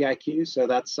IDIQ. So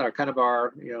that's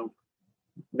our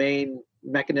main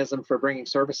mechanism for bringing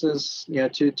services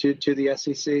to the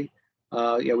SEC.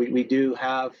 We do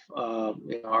have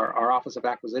our Office of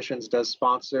Acquisitions does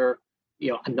sponsor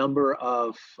a number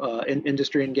of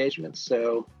industry engagements.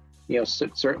 So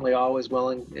certainly always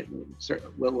willing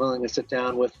to sit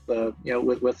down with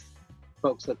with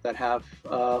folks that have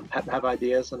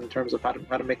ideas in terms of how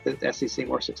to make the SEC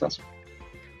more successful.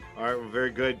 All right, well, very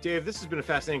good. Dave, this has been a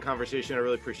fascinating conversation. I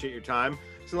really appreciate your time.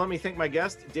 So let me thank my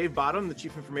guest, Dave Bottum, the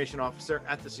Chief Information Officer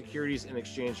at the Securities and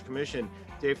Exchange Commission.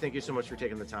 Dave, thank you so much for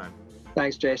taking the time.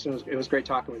 Thanks, Jason. It was great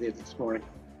talking with you this morning.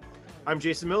 I'm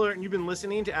Jason Miller, and you've been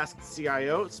listening to Ask the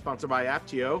CIO, sponsored by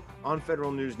Aptio on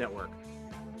Federal News Network.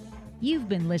 You've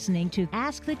been listening to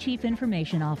Ask the Chief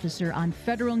Information Officer on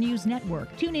Federal News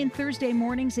Network. Tune in Thursday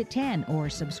mornings at 10 or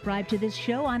subscribe to this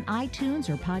show on iTunes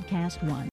or Podcast One.